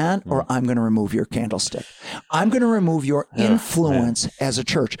 Repent, or I'm going to remove your candlestick. I'm going to remove your influence as a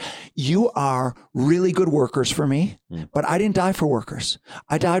church. You are really good workers for me, but I didn't die for workers.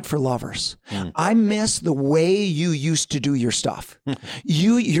 I died for lovers. I miss the way you used to do your stuff.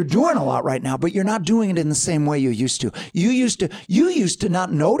 You're doing a lot right now, but you're not doing it in the same way you used to. You used to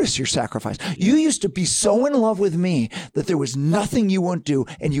not notice your sacrifice. You used to be so in love with me that there was nothing you wouldn't do,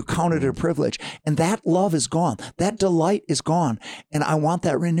 and you counted it a privilege. And that love is gone. That delight is gone. And I want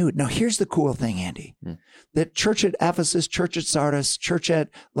that renewed. Now, here's the cool thing, Andy. That church at Ephesus, church at Sardis, church at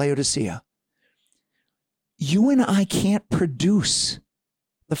Laodicea, you and I can't produce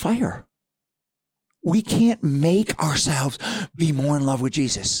the fire. We can't make ourselves be more in love with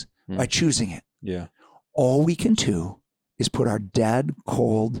Jesus by choosing it. Yeah. All we can do is put our dead,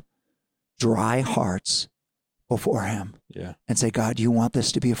 cold, dry hearts before him and say, God, you want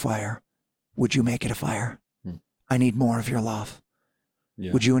this to be a fire. Would you make it a fire? I need more of your love.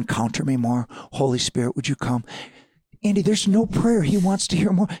 Yeah. Would you encounter me more? Holy Spirit, would you come? Andy, there's no prayer. He wants to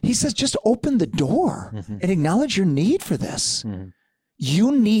hear more. He says, just open the door and acknowledge your need for this.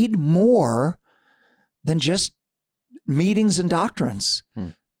 You need more than just meetings and doctrines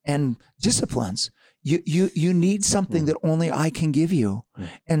and disciplines. You need something that only I can give you.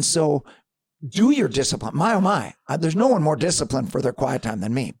 And so do your discipline. My, oh my, there's no one more disciplined for their quiet time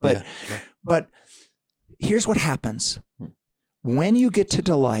than me. But here's what happens. When you get to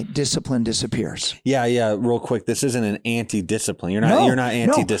delight, discipline disappears. Yeah. Real quick. This isn't an anti-discipline. You're not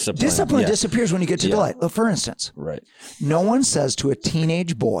anti-discipline. Discipline disappears when you get to delight. Well, for instance, right. No one says to a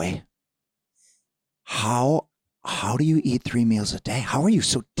teenage boy, how do you eat 3 meals a day? How are you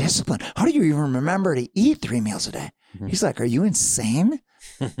so disciplined? How do you even remember to eat 3 meals a day? Mm-hmm. He's like, are you insane?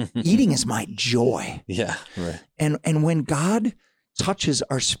 Eating is my joy. Yeah, right. And when God touches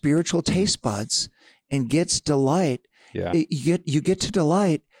our spiritual taste buds and gets delight, you get to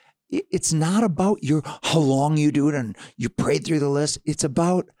delight. It's not about how long you do it and you prayed through the list. It's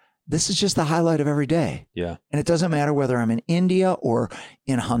about, this is just the highlight of every day. Yeah. And it doesn't matter whether I'm in India or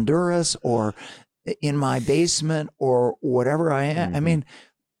in Honduras or in my basement or whatever I am. Mm-hmm. I mean,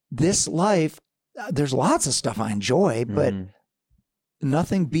 this life, there's lots of stuff I enjoy, but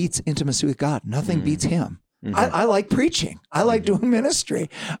nothing beats intimacy with God. Nothing beats him. Mm-hmm. I like preaching. I like doing ministry.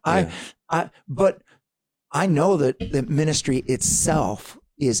 But I know that ministry itself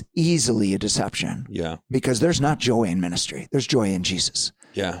is easily a deception. Yeah. Because there's not joy in ministry. There's joy in Jesus.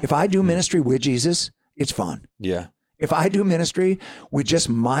 Yeah. If I do ministry with Jesus, it's fun. Yeah. If I do ministry with just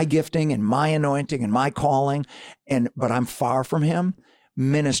my gifting and my anointing and my calling, but I'm far from him,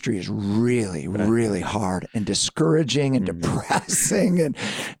 ministry is really, really hard and discouraging and depressing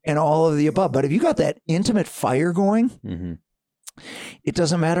and all of the above. But if you got that intimate fire going, it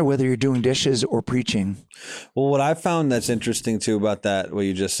doesn't matter whether you're doing dishes or preaching. Well, what I found that's interesting too about that, what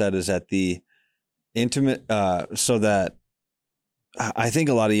you just said, is that the intimate, so that I think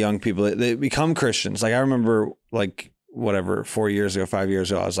a lot of young people, they become Christians. Like I remember, like 4 years ago, 5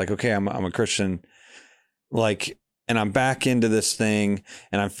 years ago, I was like, okay, I'm a Christian, like, and I'm back into this thing,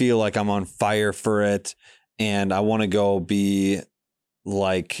 and I feel like I'm on fire for it, and I want to go be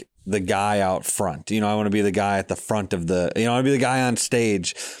like the guy out front. I want to be the guy at the front of I want to be the guy on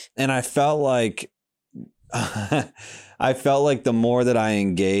stage, and I felt like the more that I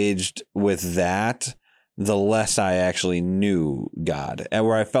engaged with that, the less I actually knew God, and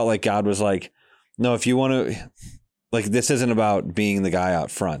where I felt like God was like, no, if you want to, like, this isn't about being the guy out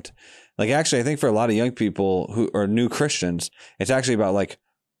front. Like, actually, I think for a lot of young people who are new Christians, it's actually about, like,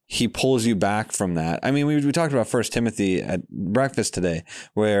 he pulls you back from that. I mean, we talked about 1 Timothy at breakfast today,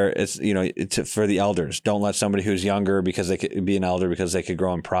 where it's, it's for the elders. Don't let somebody who's younger because they could be an elder because they could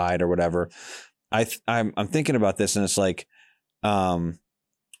grow in pride or whatever. I'm thinking about this, and it's like, and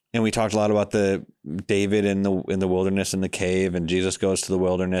we talked a lot about the David in the wilderness, in the cave, and Jesus goes to the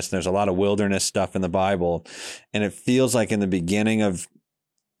wilderness. And there's a lot of wilderness stuff in the Bible, and it feels like in the beginning of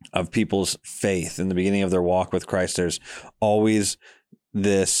people's faith, in the beginning of their walk with Christ, there's always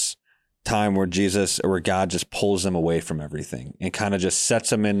this time where God just pulls them away from everything and kind of just sets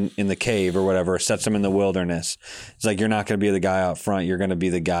them in the cave or whatever, sets them in the wilderness. It's like, you're not going to be the guy out front. You're going to be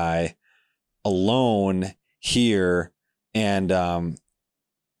the guy alone here. And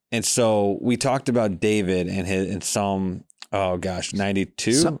so we talked about David and in Psalm,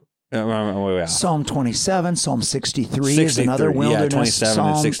 92. Psalm 27, Psalm 63 is another wilderness. 27 Psalm,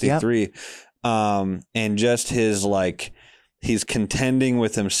 and 63. Yep. And just his, like, he's contending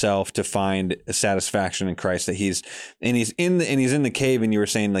with himself to find satisfaction in Christ. That he's in the cave, and you were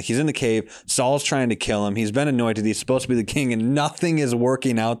saying, like, he's in the cave. Saul's trying to kill him. He's been anointed. He's supposed to be the king, and nothing is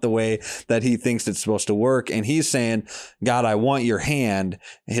working out the way that he thinks it's supposed to work. And he's saying, God, I want your hand,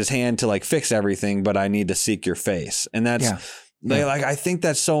 his hand to, like, fix everything, but I need to seek your face. And that's like, I think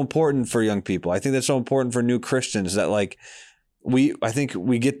that's so important for young people. I think that's so important for new Christians, that, like, I think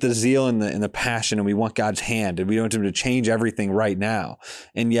we get the zeal and the passion, and we want God's hand, and we want him to change everything right now.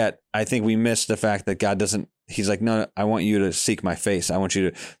 And yet I think we miss the fact that God doesn't, he's like, no, I want you to seek my face. I want you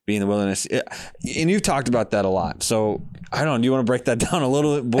to be in the wilderness. And you've talked about that a lot. So I don't know, do you want to break that down a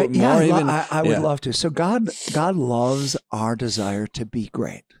little bit more? I would love to. So God loves our desire to be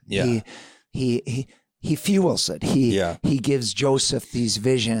great. Yeah. He fuels it. He gives Joseph these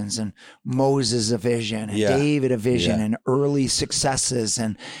visions, and Moses a vision, and David a vision, and early successes,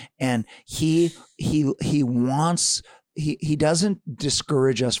 and he doesn't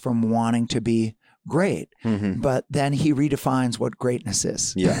discourage us from wanting to be great, but then he redefines what greatness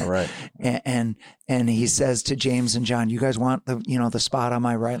is. Yeah, right. and he says to James and John, you guys want the spot on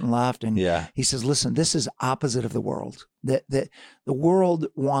my right and left? And he says, listen, this is opposite of the world. The world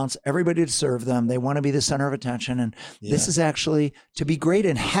wants everybody to serve them. They want to be the center of attention. And this is actually, to be great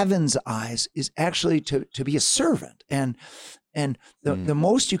in heaven's eyes is actually to be a servant. And the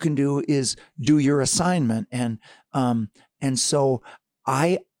most you can do is do your assignment. And so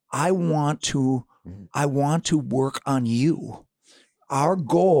I want to work on you. Our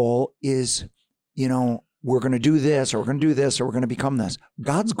goal is, we're going to do this, or we're going to do this, or we're going to become this.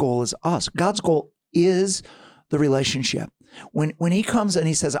 God's goal is us. God's goal is the relationship. When he comes and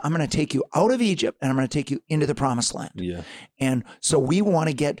he says, I'm going to take you out of Egypt and I'm going to take you into the promised land. Yeah. And so we want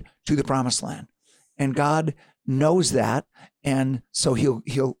to get to the promised land, and God knows that. And so he'll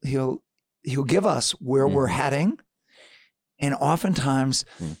give us where we're heading. And oftentimes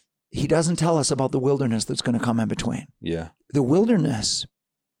he doesn't tell us about the wilderness that's going to come in between. Yeah. The wilderness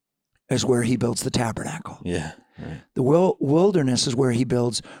is where he builds the tabernacle. Yeah. Right. The wilderness is where he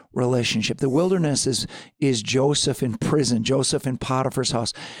builds relationship. The wilderness is Joseph in prison, Joseph in Potiphar's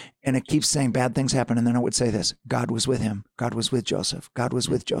house. And it keeps saying bad things happen. And then it would say this: God was with him. God was with Joseph. God was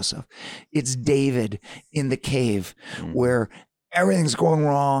with Joseph. It's David in the cave where everything's going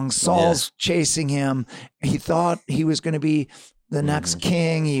wrong. Saul's chasing him. He thought he was going to be the next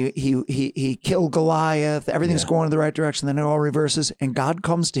king. He killed Goliath. Everything's going in the right direction. Then it all reverses. And God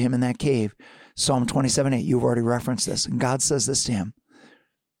comes to him in that cave. Psalm 27:8, you've already referenced this. And God says this to him: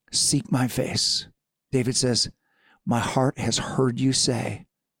 seek my face. David says, my heart has heard you say,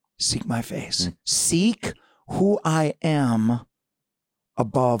 seek my face. Seek who I am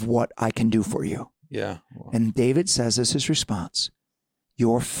above what I can do for you. Yeah. And David says as his response,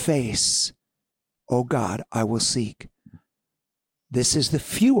 your face, O God, I will seek. This is the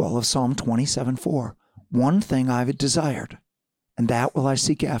fuel of Psalm 27:4. One thing I've desired, and that will I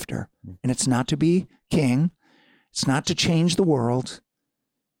seek after. And it's not to be king. It's not to change the world.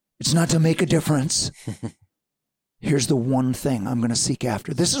 It's not to make a difference. Here's the one thing I'm going to seek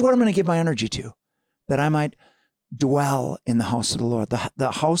after. This is what I'm going to give my energy to, that I might dwell in the house of the Lord.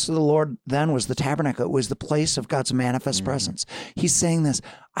 The house of the Lord then was the tabernacle. It was the place of God's manifest presence. He's saying this: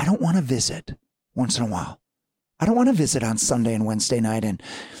 I don't want to visit once in a while. I don't want to visit on Sunday and Wednesday night and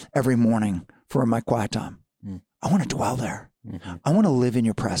every morning for my quiet time. I want to dwell there. I want to live in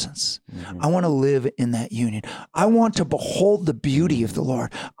your presence. I want to live in that union. I want to behold the beauty of the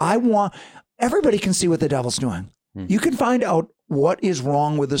Lord. Everybody can see what the devil's doing. You can find out what is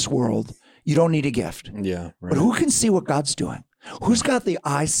wrong with this world. You don't need a gift. Yeah. Right. But who can see what God's doing? Who's got the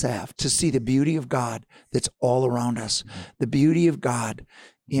eye salve to see the beauty of God that's all around us? The beauty of God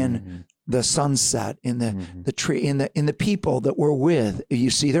in the sunset, in the tree, in the people that we're with. You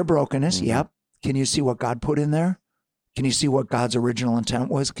see their brokenness. Yep. Can you see what God put in there? Can you see what God's original intent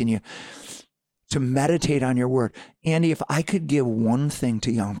was? To meditate on your word? Andy, if I could give one thing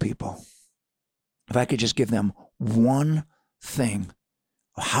to young people, if I could just give them one thing,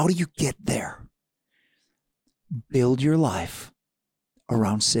 how do you get there? Build your life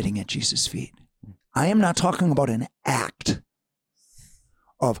around sitting at Jesus' feet. I am not talking about an act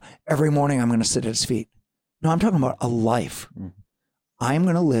of every morning I'm going to sit at his feet. No, I'm talking about a life. I am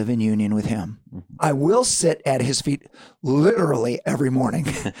going to live in union with him. I will sit at his feet literally every morning.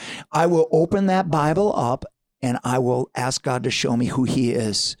 I will open that Bible up and I will ask God to show me who he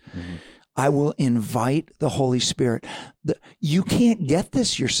is. I will invite the Holy Spirit. You can't get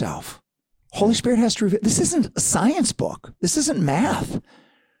this yourself. Holy Spirit has to reveal. This isn't a science book. This isn't math.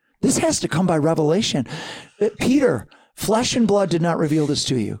 This has to come by revelation. Peter, flesh and blood did not reveal this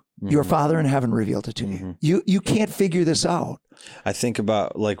to you. Your Father in heaven revealed it to you. You can't figure this out. I think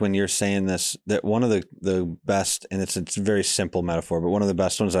about, like, when you're saying this, that one of the best, and it's a very simple metaphor, but one of the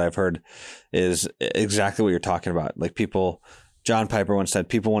best ones that I've heard is exactly what you're talking about. Like, John Piper once said,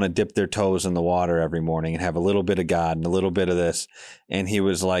 people want to dip their toes in the water every morning and have a little bit of God and a little bit of this. And he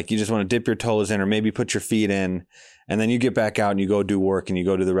was like, you just want to dip your toes in, or maybe put your feet in, and then you get back out and you go do work and you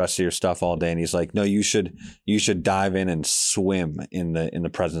go do the rest of your stuff all day. And he's like, no, you should dive in and swim in the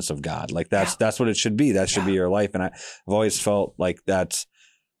presence of God. Like that's what it should be. That should be your life. And I've always felt like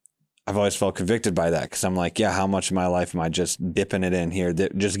I've always felt convicted by that, because I'm like, yeah, how much of my life am I just dipping it in here,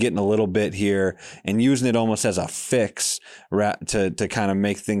 just getting a little bit here and using it almost as a fix to kind of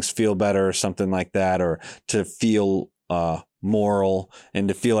make things feel better or something like that, or to feel moral and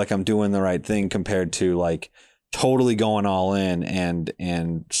to feel like I'm doing the right thing, compared to like totally going all in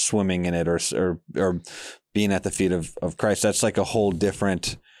and swimming in it or being at the feet of Christ. That's like a whole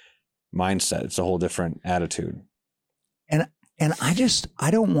different mindset. It's a whole different attitude. And I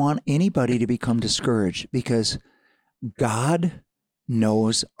don't want anybody to become discouraged, because God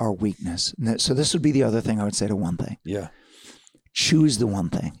knows our weakness. So this would be the other thing I would say to one thing. Yeah. Choose the one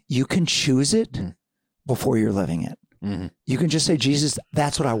thing. You can choose it before you're living it. You can just say, Jesus,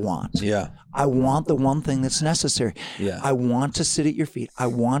 that's what I want. Yeah. I want the one thing that's necessary. Yeah. I want to sit at your feet. I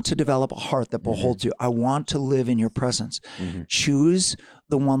want to develop a heart that beholds you. I want to live in your presence. Choose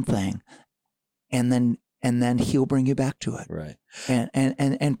the one thing, and then he'll bring you back to it. Right.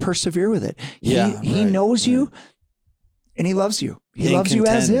 And persevere with it. He right, knows you, and he loves you. He loves you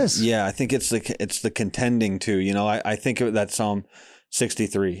as is. Yeah, I think it's the contending too. You know, I think of that Psalm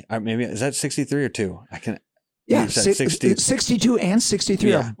 63. Maybe is that 63 or 2? Yeah, You said 62 and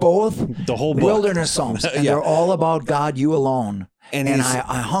 63 Yeah. are both the whole book. wilderness psalms, and Yeah. they're all about God, you alone. And And he's-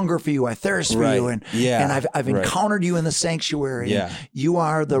 I hunger for you, I thirst for you, and I've right. encountered you in the sanctuary. Yeah. And you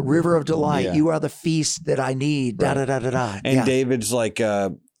are the river of delight. Yeah. You are the feast that I need. Right. Da da da da da. And Yeah. David's like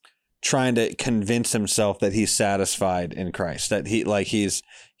trying to convince himself that he's satisfied in Christ, that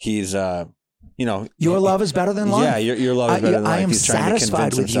he's Your love is better than life. Yeah, your love is better than life. I am He's trying to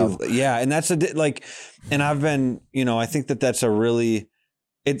satisfied convince with himself. Yeah, and that's and I've been, I think that's a really,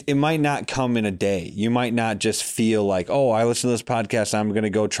 it might not come in a day. You might not just feel like, oh, I listen to this podcast, I'm going to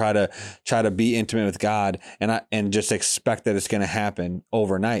go try to be intimate with God, and just expect that it's going to happen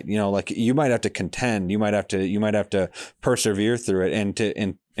overnight. You might have to contend, you might have to persevere through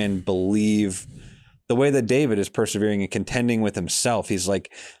it, and believe the way that David is persevering and contending with himself. He's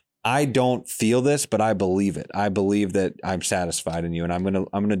like, I don't feel this, but I believe it. I believe that I'm satisfied in you, and I'm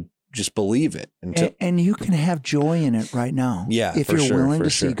gonna just believe it. And you can have joy in it right now. Yeah, if you're willing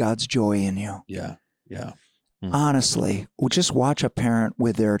to see God's joy in you. Yeah, yeah. Honestly, just watch a parent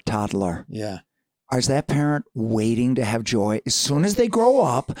with their toddler. Yeah. Is that parent waiting to have joy as soon as they grow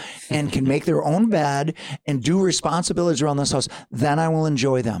up and can make their own bed and do responsibilities around this house? Then I will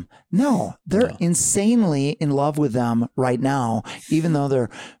enjoy them. No, they're insanely in love with them right now, even though they're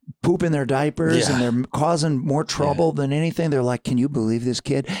pooping their diapers and they're causing more trouble than anything. They're like, can you believe this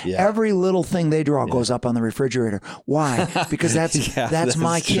kid? Yeah. Every little thing they draw goes up on the refrigerator. Why? Because that's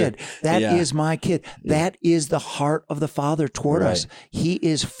my kid. That is my kid. That is the heart of the Father toward us. He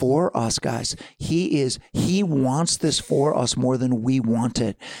is for us, guys. He wants this for us more than we want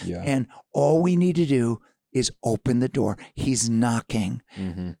it. Yeah. And all we need to do is open the door. He's knocking.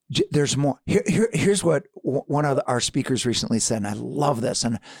 Mm-hmm. There's more. Here's what one of our speakers recently said, and I love this.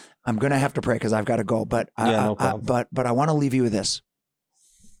 And I'm going to have to pray because I've got to go. But no problem. But I want to leave you with this.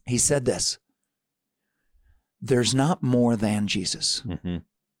 He said this: there's not more than Jesus,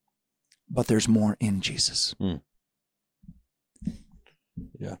 but there's more in Jesus. Mm.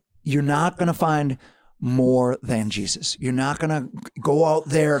 Yeah. You're not going to find more than Jesus. You're not going to go out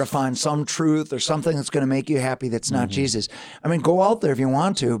there to find some truth or something that's going to make you happy that's not Jesus. I mean, go out there if you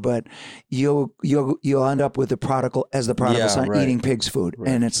want to, but you'll end up with the prodigal son eating pig's food. Right.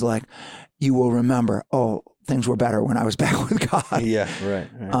 And it's like, you will remember, oh, things were better when I was back with God. Yeah,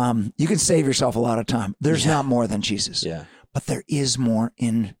 right. You can save yourself a lot of time. There's not more than Jesus. Yeah. But there is more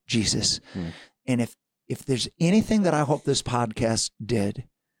in Jesus. And if there's anything that I hope this podcast did,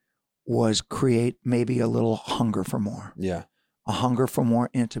 was create maybe a little hunger for more. Yeah. A hunger for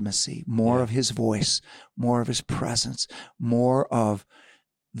more intimacy, more of his voice, more of his presence, more of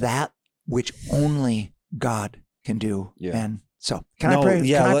that which only God can do. Yeah. And so can I pray?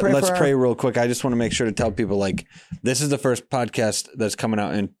 Yeah, let's pray real quick. I just want to make sure to tell people, this is the first podcast that's coming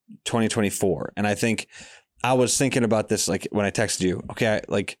out in 2024. And I think I was thinking about this, when I texted you, okay,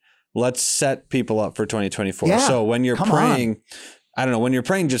 let's set people up for 2024. Yeah, so when you're praying, I don't know, when you're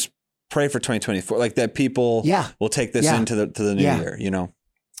praying, just pray for 2024, that people will take this into the new year,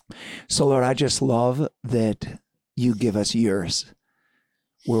 So Lord, I just love that you give us years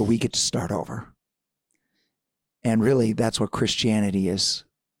where we get to start over. And really, that's what Christianity is.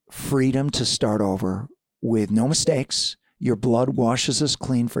 Freedom to start over with no mistakes. Your blood washes us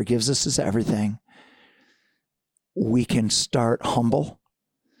clean, forgives us as everything. We can start humble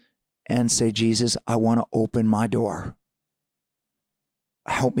and say, Jesus, I want to open my door.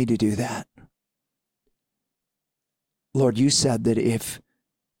 Help me to do that. Lord, you said that if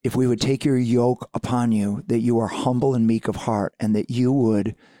we would take your yoke upon you, that you are humble and meek of heart, and that you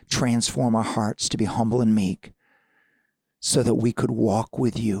would transform our hearts to be humble and meek so that we could walk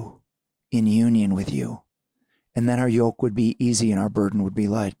with you in union with you. And then our yoke would be easy and our burden would be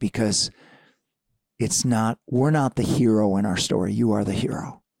light, because we're not the hero in our story. You are the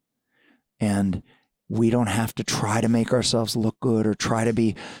hero. And we don't have to try to make ourselves look good or try to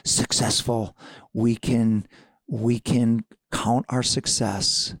be successful. We can count our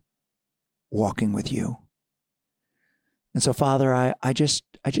success walking with you. And so, Father, I just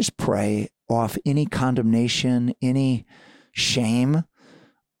pray off any condemnation, any shame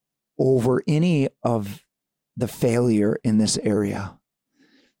over any of the failure in this area.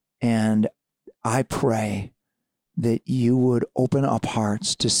 And I pray that you would open up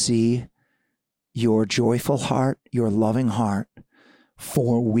hearts to see your joyful heart, your loving heart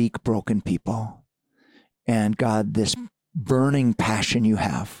for weak, broken people. And God, this burning passion you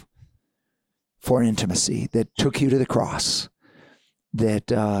have for intimacy that took you to the cross,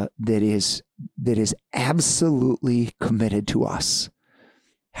 that is absolutely committed to us.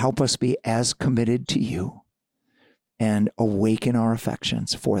 Help us be as committed to you and awaken our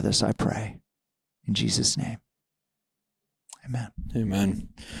affections for this, I pray. In Jesus' name. Amen.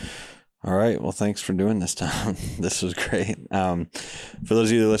 All right. Well, thanks for doing this, Tom. This was great. For those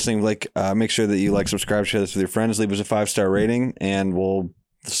of you that are listening, make sure that you subscribe, share this with your friends, leave us a 5-star rating, and we'll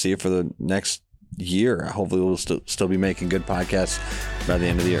see you for the next year. Hopefully we'll still be making good podcasts by the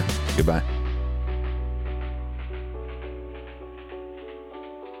end of the year. Goodbye.